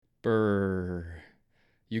Brr.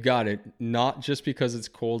 You got it. Not just because it's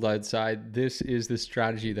cold outside. This is the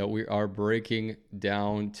strategy that we are breaking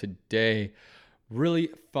down today. Really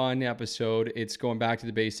fun episode. It's going back to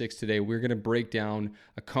the basics today. We're going to break down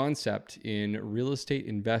a concept in real estate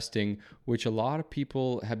investing, which a lot of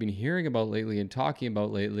people have been hearing about lately and talking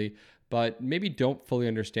about lately, but maybe don't fully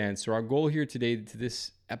understand. So our goal here today to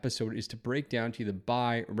this episode is to break down to you the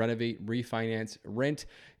buy, renovate, refinance, rent,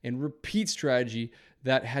 and repeat strategy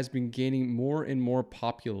that has been gaining more and more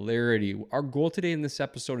popularity. Our goal today in this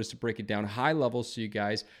episode is to break it down high level so you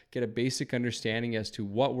guys get a basic understanding as to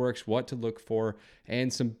what works, what to look for,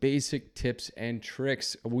 and some basic tips and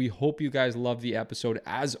tricks. We hope you guys love the episode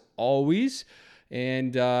as always.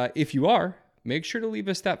 And if you are, make sure to leave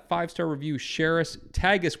us that 5-star review, share us,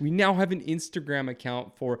 tag us. We now have an Instagram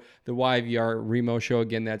account for the YVR Remo Show.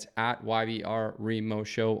 Again, that's at YVR Remo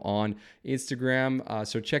Show on Instagram.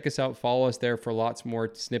 So check us out, follow us there for lots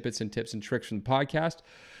more snippets and tips and tricks from the podcast.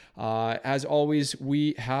 As always,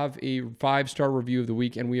 we have a 5-star review of the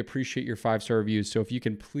week, and we appreciate your 5-star reviews. So if you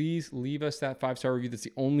can please leave us that 5-star review, that's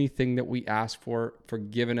the only thing that we ask for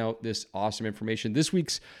giving out this awesome information. This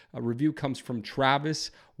week's review comes from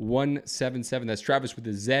Travis177. That's Travis with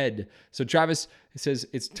a Z. So Travis says,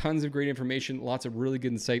 it's tons of great information, lots of really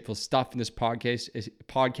good, insightful stuff in this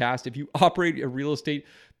podcast. If you operate a real estate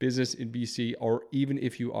business in BC, or even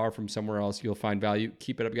if you are from somewhere else, you'll find value.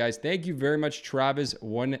 Keep it up, guys. Thank you very much,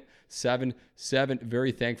 Travis177.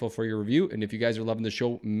 Very thankful for your review. And if you guys are loving the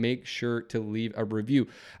show, make sure to leave a review.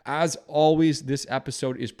 As always, this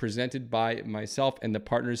episode is presented by myself and the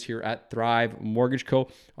partners here at Thrive Mortgage Co.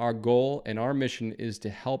 Our goal and our mission is to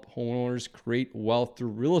help homeowners create wealth through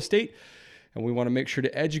real estate. And we want to make sure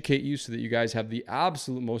to educate you so that you guys have the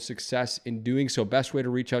absolute most success in doing so. Best way to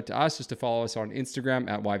reach out to us is to follow us on Instagram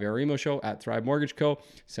at YVR Remo Show, at Thrive Mortgage Co.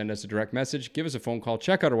 Send us a direct message, give us a phone call,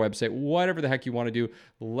 check out our website, whatever the heck you want to do.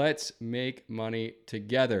 Let's make money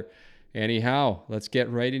together. Anyhow, let's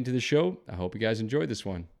get right into the show. I hope you guys enjoyed this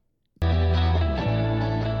one.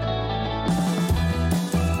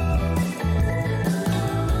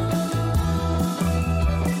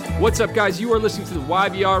 What's up, guys? You are listening to the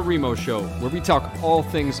YVR Remo Show, where we talk all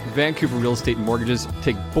things Vancouver real estate and mortgages,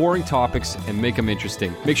 take boring topics and make them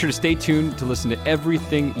interesting. Make sure to stay tuned to listen to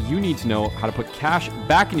everything you need to know how to put cash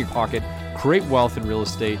back in your pocket, create wealth in real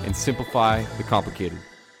estate, and simplify the complicated.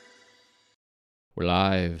 We're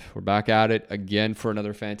live. We're back at it again for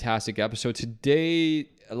another fantastic episode.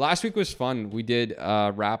 Last week was fun. We did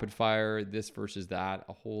rapid fire, this versus that,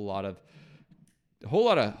 a whole lot of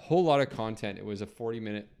content. It was a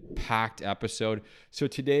 40-minute packed episode. So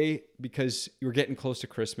today, because we're getting close to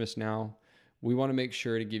Christmas now, we want to make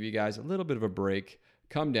sure to give you guys a little bit of a break,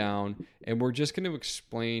 come down, and we're just going to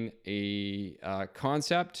explain a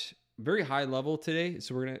concept, very high level today.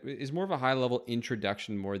 So it's more of a high level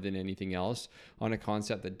introduction more than anything else on a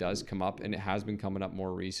concept that does come up, and it has been coming up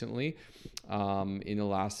more recently in the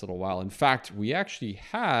last little while. In fact, we actually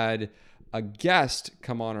had a guest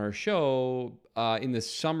come on our show in the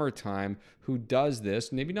summertime who does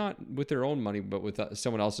this, maybe not with their own money, but with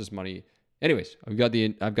someone else's money. Anyways, I've got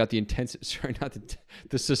the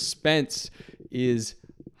suspense is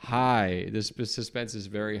high. The suspense is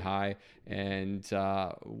very high. And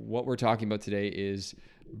what we're talking about today is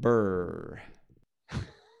Brr.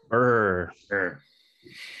 Brr.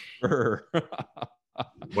 Brr.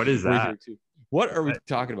 What is that? What are we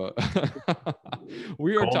talking about?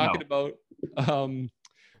 We are talking about,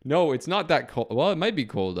 no, it's not that cold. Well, it might be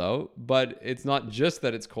cold out, but it's not just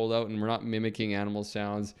that it's cold out and we're not mimicking animal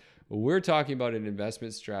sounds. We're talking about an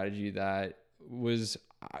investment strategy that was,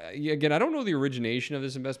 again, I don't know the origination of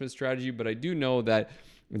this investment strategy, but I do know that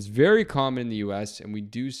it's very common in the US, and we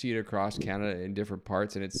do see it across Canada in different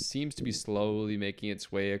parts, and it seems to be slowly making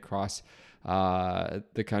its way across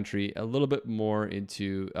the country, a little bit more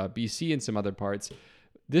into BC and some other parts.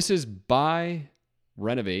 This is buy,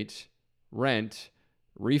 renovate, rent,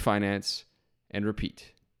 refinance, and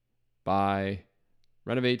repeat. Buy,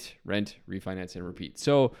 renovate, rent, refinance, and repeat.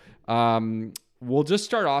 So we'll just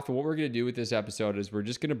start off, and what we're going to do with this episode is we're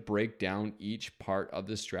just going to break down each part of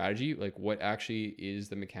the strategy, like what actually is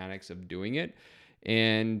the mechanics of doing it.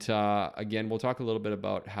 And again, we'll talk a little bit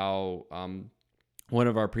about how one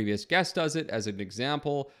of our previous guests does it as an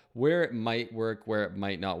example, where it might work, where it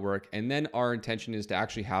might not work. And then our intention is to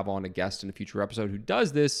actually have on a guest in a future episode who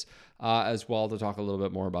does this as well, to talk a little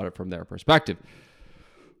bit more about it from their perspective.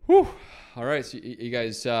 Whew. All right. So you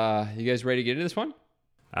guys ready to get into this one?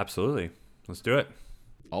 Absolutely. Let's do it.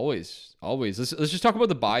 Always. Let's just talk about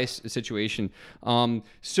the buy situation.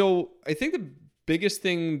 So I think the biggest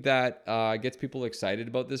thing that gets people excited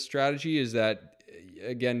about this strategy is that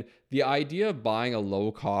again, the idea of buying a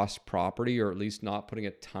low cost property, or at least not putting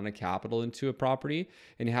a ton of capital into a property,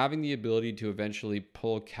 and having the ability to eventually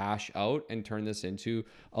pull cash out and turn this into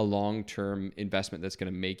a long-term investment that's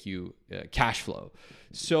going to make you cash flow.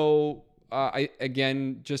 So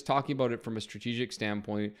again, just talking about it from a strategic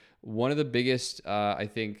standpoint, one of the biggest, I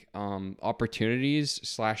think, opportunities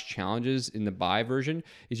 / challenges in the buy version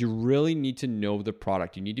is you really need to know the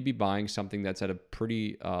product. You need to be buying something that's at a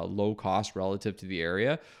pretty low cost relative to the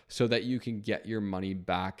area so that you can get your money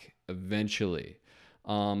back eventually.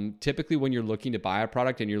 Typically, when you're looking to buy a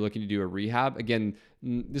product and you're looking to do a rehab, again,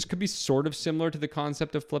 this could be sort of similar to the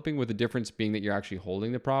concept of flipping, with the difference being that you're actually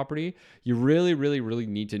holding the property. You really, really, really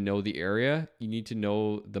need to know the area. You need to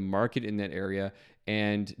know the market in that area,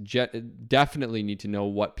 and definitely need to know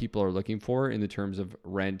what people are looking for in the terms of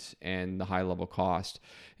rent and the high level cost.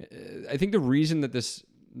 I think the reason that this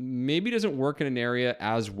maybe doesn't work in an area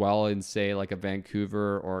as well in, say, like a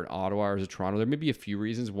Vancouver or an Ottawa or a Toronto, there may be a few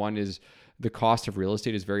reasons. One is the cost of real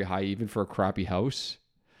estate is very high, even for a crappy house.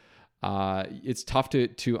 It's tough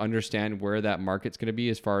to understand where that market's going to be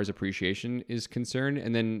as far as appreciation is concerned.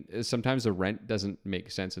 And then sometimes the rent doesn't make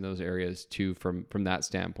sense in those areas too, from that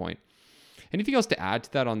standpoint. Anything else to add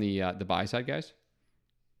to that on the buy side, guys?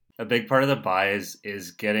 A big part of the buy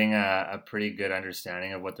is getting a pretty good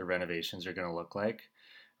understanding of what the renovations are going to look like,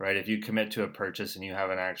 right? If you commit to a purchase and you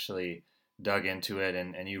haven't actually dug into it,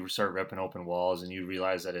 and you start ripping open walls and you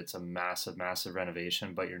realize that it's a massive, massive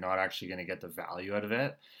renovation, but you're not actually going to get the value out of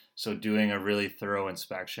it. So doing a really thorough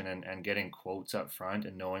inspection and getting quotes up front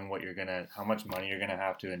and knowing how much money you're going to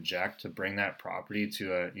have to inject to bring that property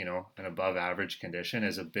to an above average condition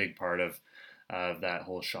is a big part of that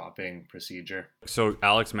whole shopping procedure. So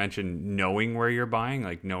Alex mentioned knowing where you're buying,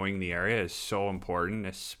 like knowing the area is so important,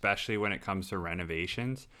 especially when it comes to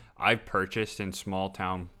renovations. I've purchased in small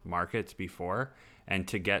town markets before, and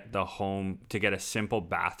to get a simple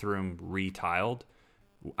bathroom retiled,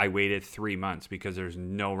 I waited 3 months because there's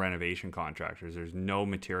no renovation contractors, there's no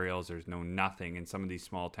materials, there's no nothing in some of these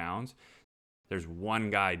small towns. There's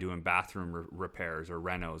one guy doing bathroom repairs or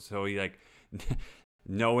renos. So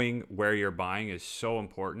knowing where you're buying is so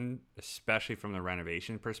important, especially from the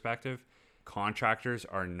renovation perspective. Contractors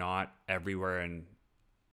are not everywhere, and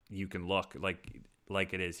you can look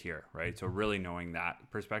like it is here, right? So really knowing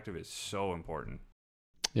that perspective is so important.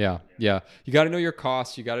 Yeah. You got to know your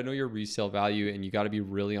costs, you got to know your resale value, and you got to be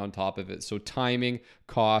really on top of it. So timing,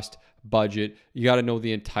 cost, budget, you got to know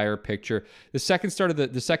the entire picture. The second part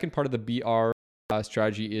of the BR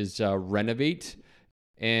strategy is renovate.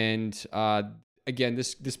 And again,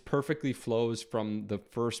 this perfectly flows from the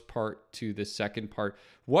first part to the second part.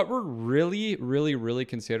 What we're really, really, really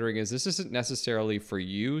considering is this isn't necessarily for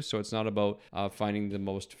you. So it's not about finding the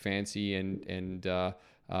most fancy and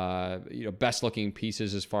best looking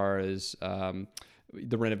pieces as far as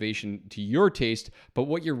the renovation to your taste. But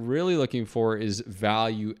what you're really looking for is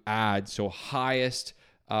value add. So highest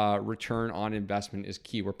return on investment is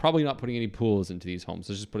key. We're probably not putting any pools into these homes.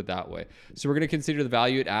 Let's just put it that way. So we're going to consider the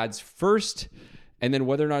value it adds first, and then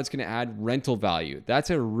whether or not it's going to add rental value.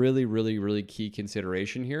 That's a really, really, really key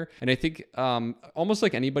consideration here. And I think almost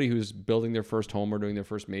like anybody who's building their first home or doing their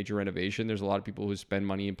first major renovation, there's a lot of people who spend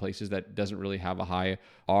money in places that doesn't really have a high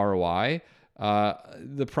ROI.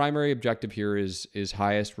 The primary objective here is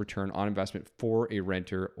highest return on investment for a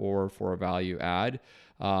renter or for a value add.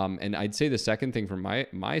 And I'd say the second thing from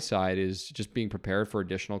my side is just being prepared for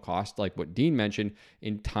additional cost, like what Dean mentioned,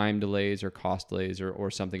 in time delays or cost delays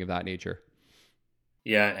or something of that nature.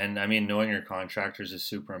 Yeah, and I mean, knowing your contractors is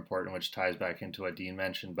super important, which ties back into what Dean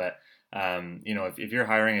mentioned. But if you're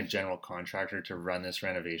hiring a general contractor to run this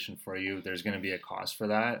renovation for you, there's going to be a cost for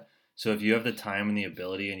that. So if you have the time and the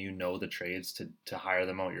ability and you know the trades to hire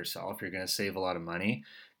them out yourself, you're going to save a lot of money.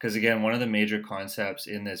 Because again, one of the major concepts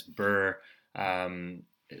in this BRRRR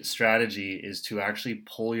strategy is to actually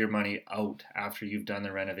pull your money out after you've done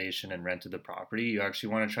the renovation and rented the property. You actually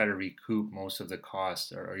want to try to recoup most of the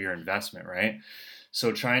cost or your investment, right?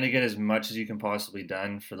 So trying to get as much as you can possibly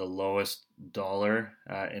done for the lowest dollar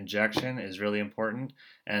injection is really important.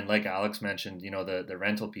 And like Alex mentioned, the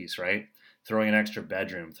rental piece, right? Throwing an extra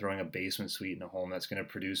bedroom, throwing a basement suite in a home that's going to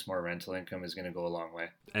produce more rental income is going to go a long way.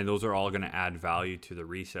 And those are all going to add value to the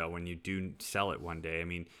resale when you do sell it one day. I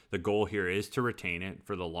mean, the goal here is to retain it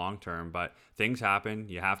for the long term, but things happen.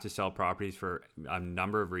 You have to sell properties for a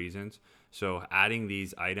number of reasons. So adding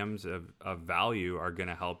these items of value are going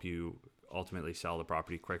to help you ultimately sell the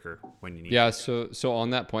property quicker when you need Yeah, it. so on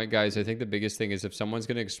that point, guys, I think the biggest thing is if someone's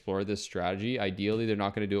going to explore this strategy, ideally they're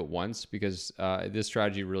not going to do it once, because this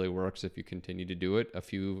strategy really works if you continue to do it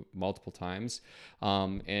multiple times.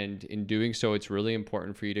 And in doing so, it's really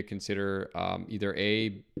important for you to consider either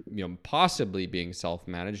possibly being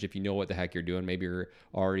self-managed if you know what the heck you're doing. Maybe you're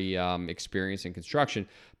already experienced in construction.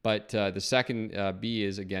 But the second B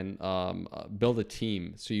is, again, build a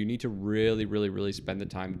team. So you need to really, really, really spend the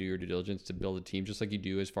time to do your due diligence to build a team, just like you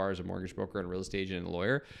do as far as a mortgage broker and real estate agent and a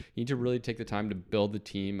lawyer. You need to really take the time to build the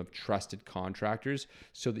team of trusted contractors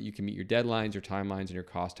so that you can meet your deadlines, your timelines, and your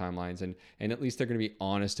cost timelines. And at least they're going to be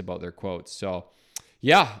honest about their quotes. So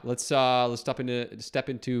yeah, let's step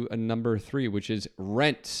into a number 3, which is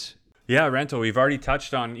rent. Yeah, rental. We've already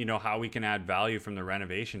touched on, how we can add value from the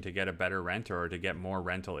renovation to get a better renter or to get more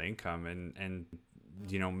rental income. And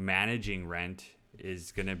managing rent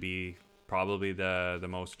is going to be probably the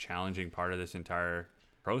most challenging part of this entire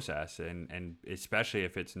process. And especially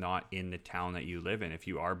if it's not in the town that you live in. If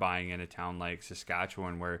you are buying in a town like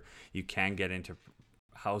Saskatchewan, where you can get into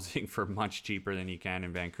housing for much cheaper than you can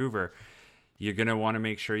in Vancouver, you're going to want to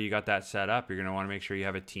make sure you got that set up. You're going to want to make sure you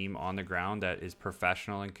have a team on the ground that is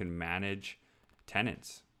professional and can manage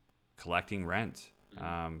tenants, collecting rent,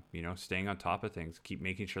 staying on top of things, keep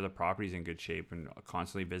making sure the property's in good shape and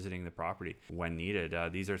constantly visiting the property when needed.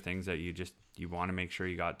 These are things that you want to make sure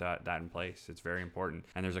you got that in place. It's very important.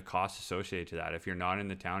 And there's a cost associated to that. If you're not in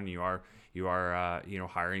the town and you are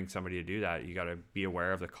hiring somebody to do that, you got to be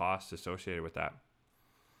aware of the costs associated with that.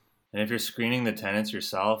 And if you're screening the tenants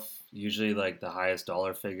yourself, usually like the highest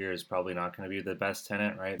dollar figure is probably not going to be the best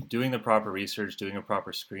tenant, right? Doing the proper research, doing a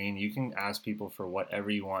proper screen, you can ask people for whatever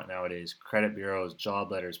you want nowadays. Credit bureaus, job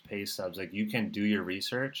letters, pay stubs, like you can do your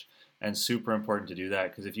research, and super important to do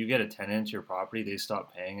that, because if you get a tenant into your property, they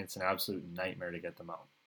stop paying. It's an absolute nightmare to get them out.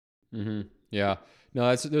 Mm-hmm. Yeah.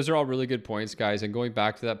 No, those are all really good points, guys. And going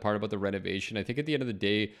back to that part about the renovation, I think at the end of the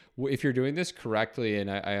day, if you're doing this correctly, and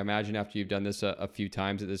I imagine after you've done this a few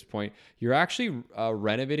times at this point, you're actually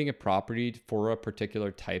renovating a property for a particular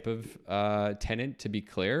type of tenant, to be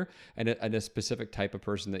clear, and a specific type of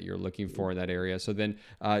person that you're looking for in that area. So then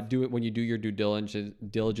do it when you do your due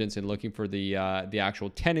diligence and looking for the actual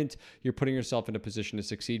tenant. You're putting yourself in a position to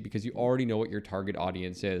succeed because you already know what your target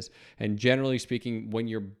audience is. And generally speaking, when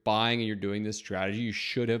you're buying and you're doing this strategy, you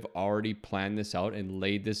should have already planned this out and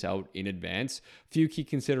laid this out in advance. Few key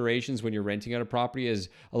considerations when you're renting out a property is,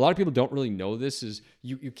 a lot of people don't really know this, is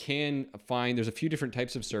you can find there's a few different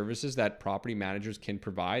types of services that property managers can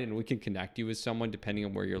provide, and we can connect you with someone depending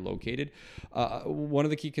on where you're located. One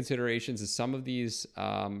of the key considerations is some of these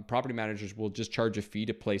property managers will just charge a fee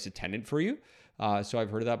to place a tenant for you. So I've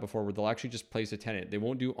heard of that before, where they'll actually just place a tenant. They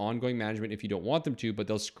won't do ongoing management if you don't want them to, but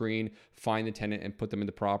they'll screen, find the tenant, and put them in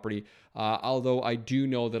the property. Although I do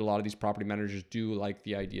know that a lot of these property managers do like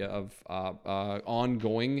the idea of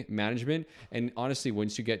ongoing management. And honestly,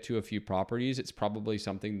 once you get to a few properties, it's probably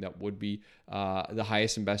something that would be the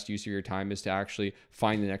highest and best use of your time, is to actually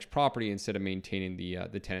find the next property instead of maintaining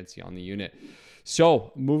the tenancy on the unit.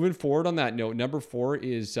 So moving forward on that note, number 4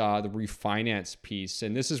 is the refinance piece.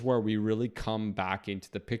 And this is where we really come back into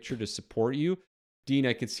the picture to support you. Dean,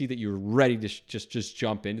 I could see that you're ready to just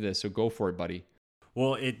jump into this. So go for it, buddy.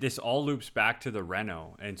 Well, this all loops back to the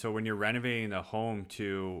reno. And so when you're renovating the home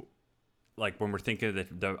to, like when we're thinking of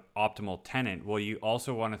the optimal tenant, well, you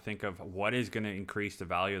also want to think of what is going to increase the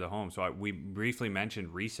value of the home. So we briefly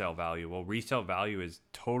mentioned resale value. Well, resale value is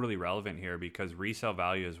totally relevant here, because resale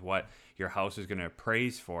value is what your house is going to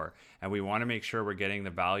appraise for. And we want to make sure we're getting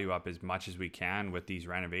the value up as much as we can with these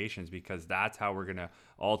renovations, because that's how we're going to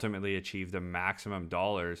ultimately achieve the maximum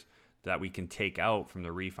dollars that we can take out from the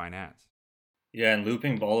refinance. Yeah, and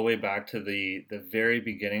looping all the way back to the very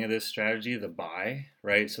beginning of this strategy, the buy,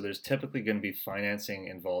 right? So there's typically going to be financing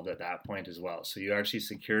involved at that point as well. So you actually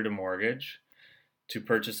secured a mortgage to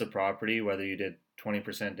purchase a property, whether you did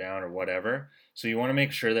 20% down or whatever. So you want to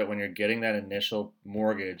make sure that when you're getting that initial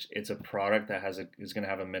mortgage, it's a product that is going to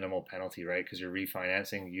have a minimal penalty, right? Because you're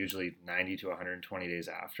refinancing usually 90 to 120 days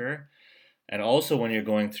after. And also, when you're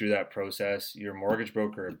going through that process, your mortgage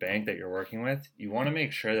broker or bank that you're working with, you want to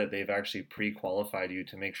make sure that they've actually pre-qualified you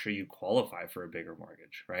to make sure you qualify for a bigger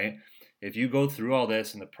mortgage, right? If you go through all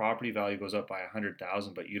this and the property value goes up by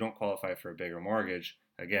 100,000, but you don't qualify for a bigger mortgage,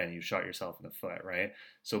 again, you shot yourself in the foot, right?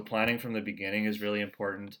 So planning from the beginning is really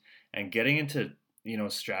important, and getting into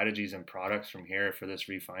strategies and products from here for this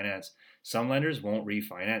refinance. Some lenders won't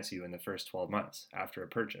refinance you in the first 12 months after a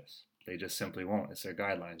purchase. They just simply won't. It's their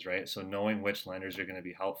guidelines, right? So knowing which lenders are going to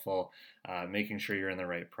be helpful, making sure you're in the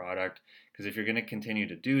right product. Because if you're going to continue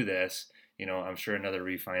to do this, I'm sure another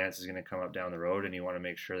refinance is going to come up down the road, and you want to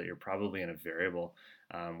make sure that you're probably in a variable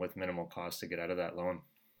with minimal cost to get out of that loan.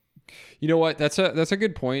 You know what? That's a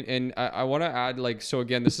good point, and I want to add, like, so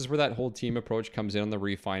again, this is where that whole team approach comes in on the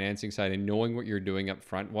refinancing side, and knowing what you're doing up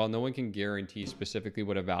front. While no one can guarantee specifically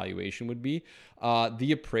what a valuation would be,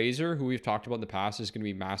 the appraiser, who we've talked about in the past, is going to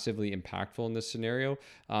be massively impactful in this scenario.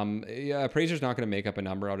 Yeah, appraiser's not going to make up a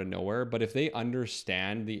number out of nowhere, but if they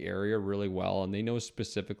understand the area really well and they know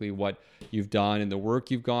specifically what you've done and the work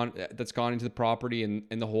that's gone into the property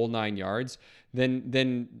and the whole 9 yards,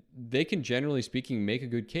 then they can, generally speaking, make a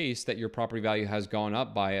good case that your property value has gone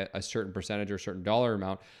up by a certain percentage or a certain dollar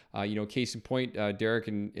amount. Case in point, Derek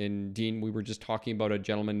and Dean, we were just talking about a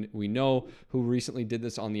gentleman we know who recently did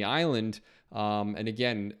this on the island. And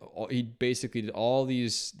again, he basically did all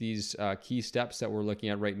these key steps that we're looking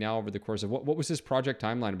at right now over the course of what was his project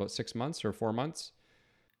timeline? About 6 months or 4 months?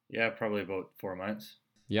 Yeah, probably about 4 months.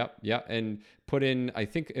 Yep. And put in, I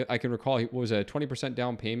think I can recall, it was a 20%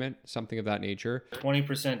 down payment, something of that nature.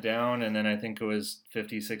 20% down, and then I think it was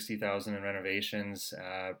 60,000 in renovations.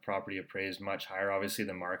 Property appraised much higher. Obviously,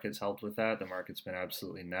 the market's helped with that. The market's been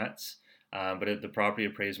absolutely nuts. But the property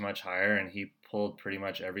appraised much higher, and he pulled pretty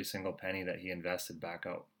much every single penny that he invested back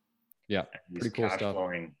out. Yeah, pretty cool cash stuff.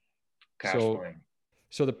 Flowing. Flowing.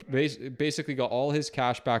 So basically got all his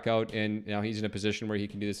cash back out, and now he's in a position where he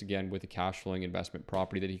can do this again with a cash flowing investment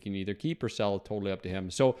property that he can either keep or sell, totally up to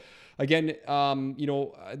him. So again,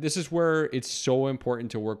 this is where it's so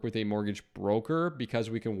important to work with a mortgage broker, because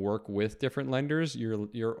we can work with different lenders.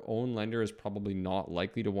 Your own lender is probably not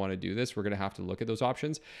likely to want to do this. We're going to have to look at those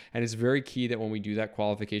options. And it's very key that when we do that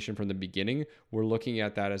qualification from the beginning, we're looking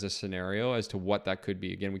at that as a scenario as to what that could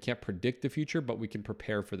be. Again, we can't predict the future, but we can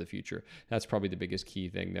prepare for the future. That's probably the biggest key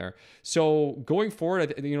thing there. So going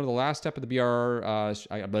forward, the last step of the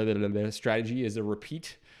BRR strategy is a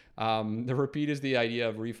repeat. The repeat is the idea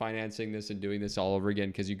of refinancing this and doing this all over again,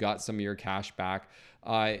 because you got some of your cash back.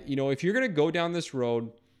 If you're going to go down this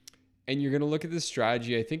road and you're going to look at this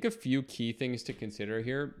strategy, I think a few key things to consider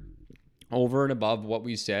here over and above what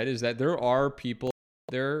we said is that there are people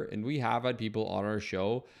there, and we have had people on our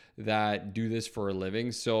show that do this for a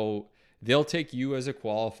living. So they'll take you as a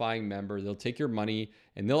qualifying member, they'll take your money,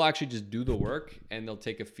 and they'll actually just do the work, and they'll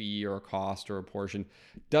take a fee or a cost or a portion.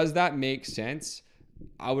 Does that make sense?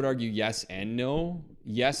 I would argue yes and no.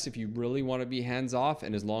 Yes, if you really want to be hands off,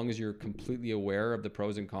 and as long as you're completely aware of the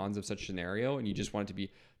pros and cons of such scenario, and you just want it to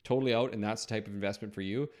be totally out, and that's the type of investment for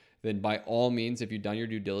you, then by all means, if you've done your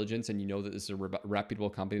due diligence and you know that this is a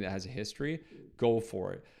reputable company that has a history, go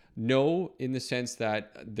for it. No, in the sense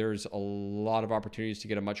that there's a lot of opportunities to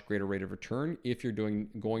get a much greater rate of return if you're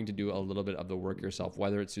going to do a little bit of the work yourself,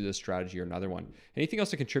 whether it's through this strategy or another one. Anything else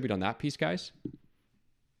to contribute on that piece, guys?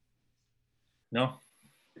 No.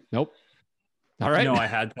 Nope. All right. No, I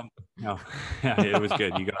had them. No, yeah, it was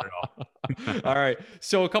good. You got it all. All right.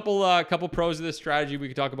 So a couple pros of this strategy. We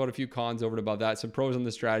could talk about a few cons over and above that. Some pros on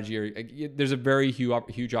the strategy are there's a very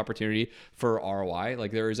huge opportunity for ROI.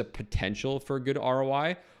 Like, there is a potential for good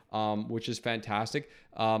ROI, which is fantastic.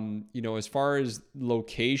 As far as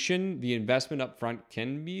location, the investment up front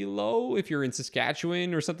can be low if you're in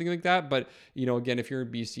Saskatchewan or something like that. But, again, if you're in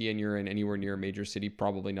BC and you're in anywhere near a major city,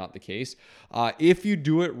 probably not the case. If you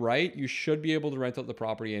do it right, you should be able to rent out the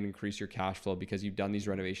property and increase your cash flow, because you've done these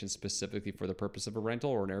renovations specifically for the purpose of a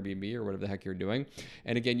rental or an Airbnb or whatever the heck you're doing.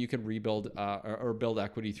 And again, you can rebuild or build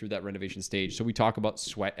equity through that renovation stage. So we talk about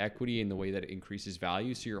sweat equity in the way that it increases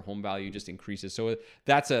value. So your home value just increases. So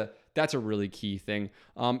that's a really key thing.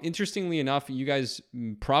 Interestingly enough, you guys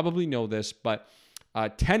probably know this, but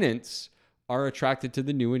tenants are attracted to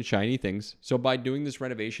the new and shiny things. So by doing this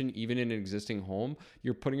renovation, even in an existing home,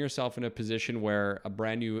 you're putting yourself in a position where a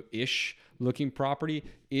brand new-ish looking property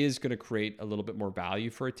is going to create a little bit more value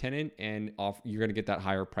for a tenant, and you're going to get that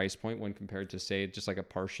higher price point when compared to, say, just like a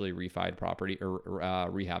partially refied property or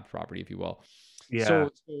rehab property, if you will. Yeah.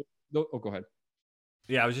 Go ahead.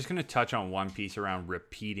 Yeah, I was just going to touch on one piece around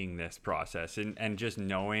repeating this process and just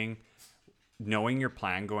knowing your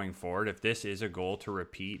plan going forward. If this is a goal to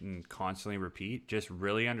repeat and constantly repeat, just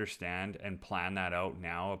really understand and plan that out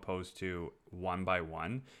now, opposed to one by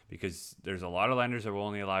one, because there's a lot of lenders that will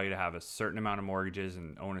only allow you to have a certain amount of mortgages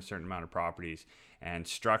and own a certain amount of properties, and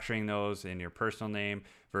structuring those in your personal name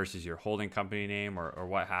versus your holding company name or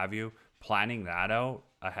what have you. Planning that out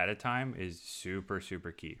ahead of time is super,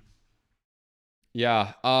 super key.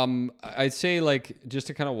 Yeah. I'd say, like, just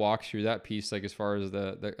to kind of walk through that piece, like, as far as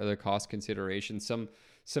the cost consideration, some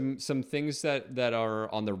some things that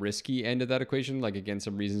are on the risky end of that equation. Like, again,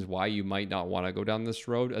 some reasons why you might not want to go down this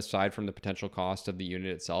road, aside from the potential cost of the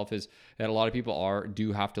unit itself, is that a lot of people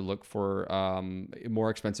do have to look for more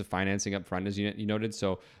expensive financing up front, as you noted.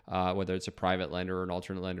 So whether it's a private lender or an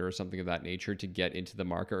alternate lender or something of that nature to get into the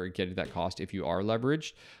market or get into that cost if you are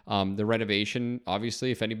leveraged. The renovation,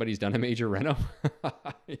 obviously, if anybody's done a major reno,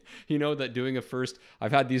 you know that doing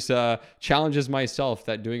I've had these challenges myself,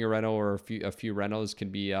 that doing a reno or a few renos can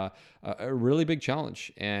be a really big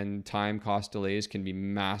challenge, and time cost delays can be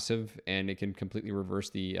massive, and it can completely reverse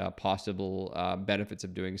the possible benefits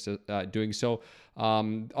of doing so.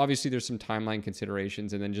 Obviously, there's some timeline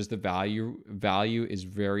considerations, and then just the value is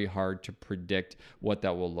very hard to predict what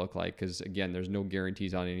that will look like, because again, there's no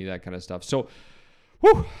guarantees on any of that kind of stuff. So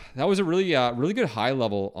that was a really good high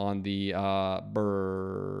level on the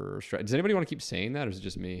BRRRR strategy. Does anybody want to keep saying that, or is it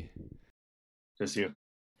just me? Just you.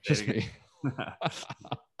 Just me.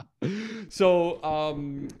 So,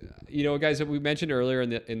 guys, we mentioned earlier in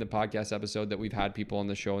the podcast episode that we've had people on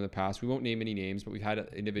the show in the past. We won't name any names, but we've had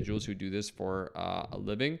individuals who do this for a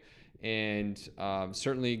living. And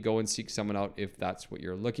certainly go and seek someone out if that's what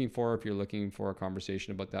you're looking for. If you're looking for a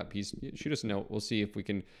conversation about that piece, shoot us a note. We'll see if we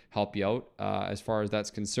can help you out as far as that's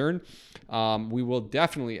concerned. We will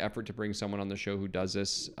definitely effort to bring someone on the show who does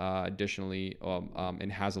this additionally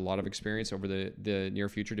and has a lot of experience over the near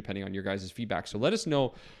future, depending on your guys' feedback. So let us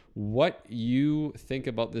know what you think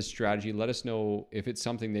about this strategy. Let us know if it's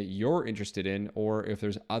something that you're interested in, or if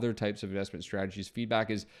there's other types of investment strategies.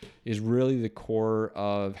 Feedback is really the core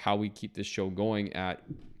of how we keep this show going at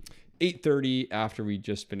 8:30 after we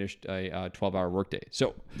just finished a 12-hour workday.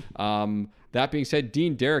 So that being said,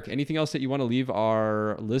 Dean, Derek, anything else that you want to leave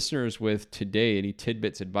our listeners with today? Any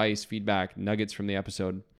tidbits, advice, feedback, nuggets from the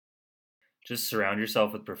episode? Just surround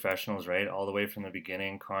yourself with professionals, right? All the way from the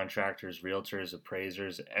beginning, contractors, realtors,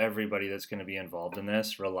 appraisers, everybody that's going to be involved in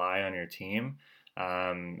this. Rely on your team.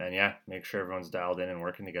 And yeah, make sure everyone's dialed in and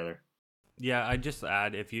working together. Yeah, I just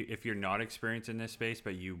add, if you're not experienced in this space,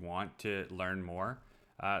 but you want to learn more,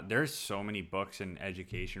 there's so many books and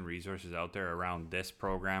education resources out there around this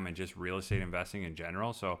program and just real estate investing in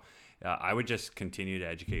general. So I would just continue to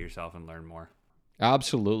educate yourself and learn more.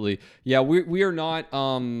 Absolutely. Yeah, we are not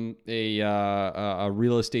a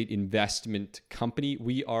real estate investment company.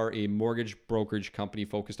 We are a mortgage brokerage company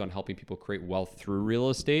focused on helping people create wealth through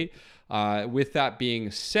real estate. With that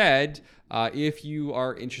being said, if you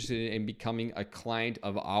are interested in becoming a client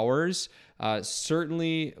of ours,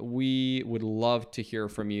 certainly we would love to hear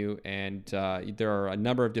from you. And there are a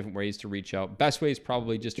number of different ways to reach out. Best way is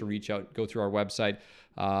probably just to reach out, go through our website,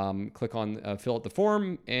 click on fill out the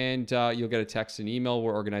form, and you'll get a text and email.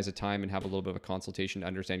 We'll organize a time and have a little bit of a consultation to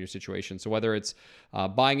understand your situation. So whether it's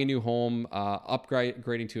buying a new home,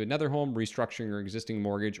 upgrading to another home, restructuring your existing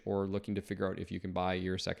mortgage, or looking to figure out if you can buy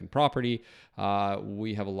your second property,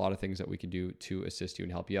 we have a lot of things that we can do to assist you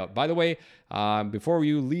and help you out. By the way, before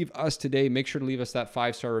you leave us today, make sure to leave us that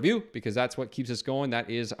 5-star review, because that's what keeps us going. That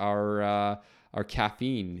is our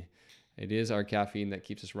caffeine. It is our caffeine that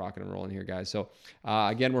keeps us rocking and rolling here, guys. So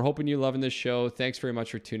again, we're hoping you're loving this show. Thanks very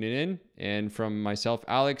much for tuning in. And from myself,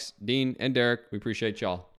 Alex, Dean, and Derek, we appreciate y'all.